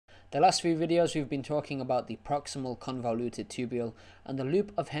The last few videos we've been talking about the proximal convoluted tubule, and the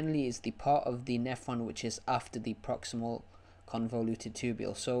loop of Henle is the part of the nephron which is after the proximal convoluted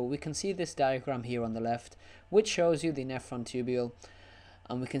tubule. So we can see this diagram here on the left which shows you the nephron tubule,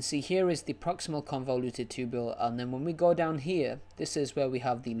 and we can see here is the proximal convoluted tubule, and then when we go down here, this is where we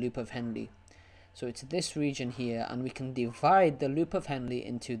have the loop of Henle. So it's this region here, and we can divide the loop of Henle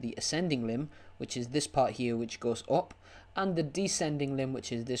into the ascending limb, which is this part here which goes up, and the descending limb,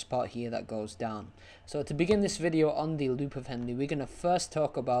 which is this part here that goes down. So to begin this video on the loop of Henle, we're going to first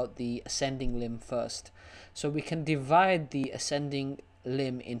talk about the ascending limb first. So we can divide the ascending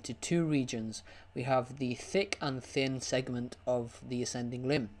limb into two regions. We have the thick and thin segment of the ascending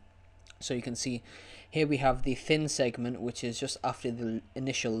limb. So you can see here we have the thin segment, which is just after the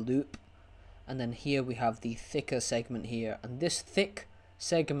initial loop, and then here we have the thicker segment here, and this thick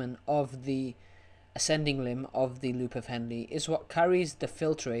segment of the ascending limb of the loop of Henle is what carries the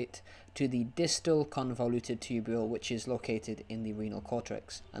filtrate to the distal convoluted tubule, which is located in the renal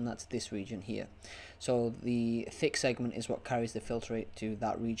cortex, and that's this region here. So the thick segment is what carries the filtrate to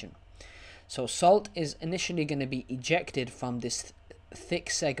that region. So salt is initially going to be ejected from this thick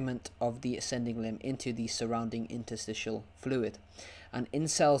segment of the ascending limb into the surrounding interstitial fluid, and in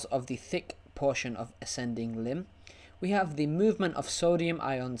cells of the thick portion of ascending limb, we have the movement of sodium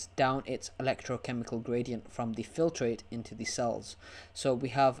ions down its electrochemical gradient from the filtrate into the cells. So we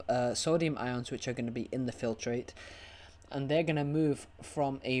have sodium ions which are going to be in the filtrate, and they're going to move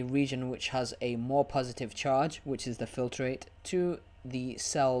from a region which has a more positive charge, which is the filtrate, to the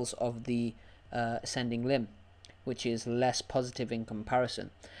cells of the ascending limb, which is less positive in comparison.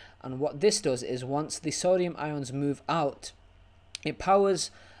 And what this does is, once the sodium ions move out, it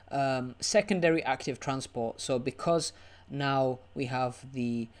powers secondary active transport. So because now we have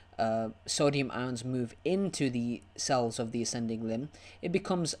the sodium ions move into the cells of the ascending limb, it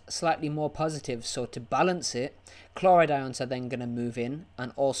becomes slightly more positive. So to balance it, chloride ions are then going to move in,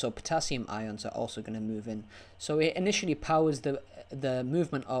 and also potassium ions are also going to move in. So it initially powers the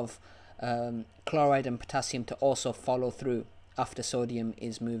movement of chloride and potassium to also follow through after sodium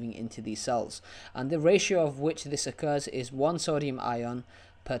is moving into these cells, and the ratio of which this occurs is 1 sodium ion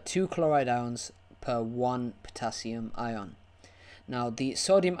per 2 chloride ions per 1 potassium ion. Now the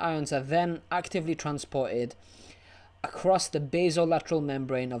sodium ions are then actively transported across the basolateral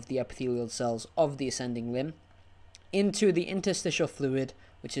membrane of the epithelial cells of the ascending limb into the interstitial fluid,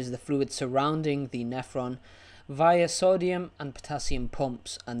 which is the fluid surrounding the nephron, via sodium and potassium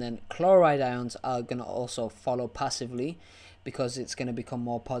pumps, and then chloride ions are going to also follow passively because it's going to become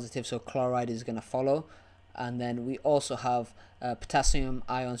more positive, so chloride is going to follow. And then we also have potassium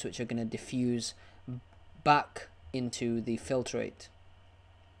ions which are going to diffuse back into the filtrate.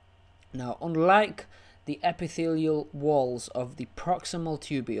 Now, unlike the epithelial walls of the proximal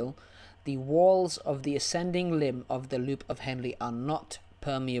tubule, the walls of the ascending limb of the loop of Henle are not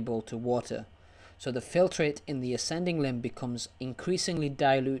permeable to water. So the filtrate in the ascending limb becomes increasingly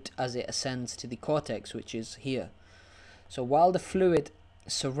dilute as it ascends to the cortex, which is here. So while the fluid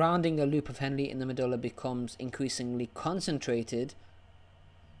surrounding a loop of Henle in the medulla becomes increasingly concentrated,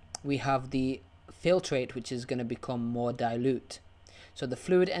 we have the filtrate which is going to become more dilute. So the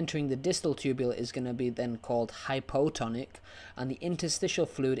fluid entering the distal tubule is going to be then called hypotonic, and the interstitial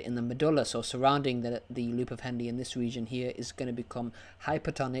fluid in the medulla, so surrounding the loop of Henle in this region here, is going to become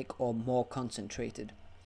hypertonic or more concentrated.